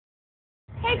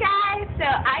so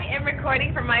I am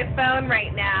recording from my phone right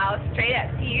now, straight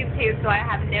up to YouTube, so I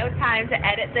have no time to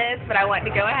edit this, but I wanted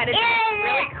to go ahead and do it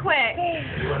really quick.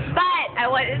 But I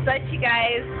wanted to let you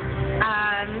guys,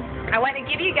 I want to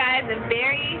give you guys a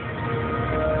very,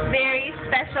 very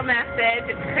special message.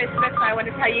 It's Christmas, so I want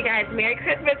to tell you guys Merry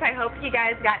Christmas. I hope you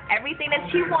guys got everything that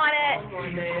you wanted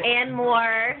and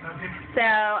more. So,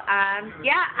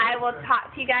 yeah, I will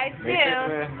talk to you guys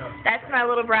soon. That's my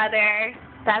little brother.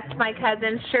 That's my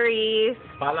cousin, Sharice.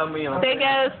 There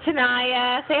goes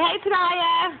Tanaya. Say hi,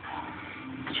 Tanaya.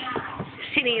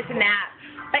 She needs a nap.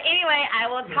 But anyway, I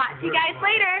will talk to you guys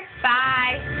later.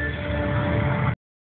 Bye.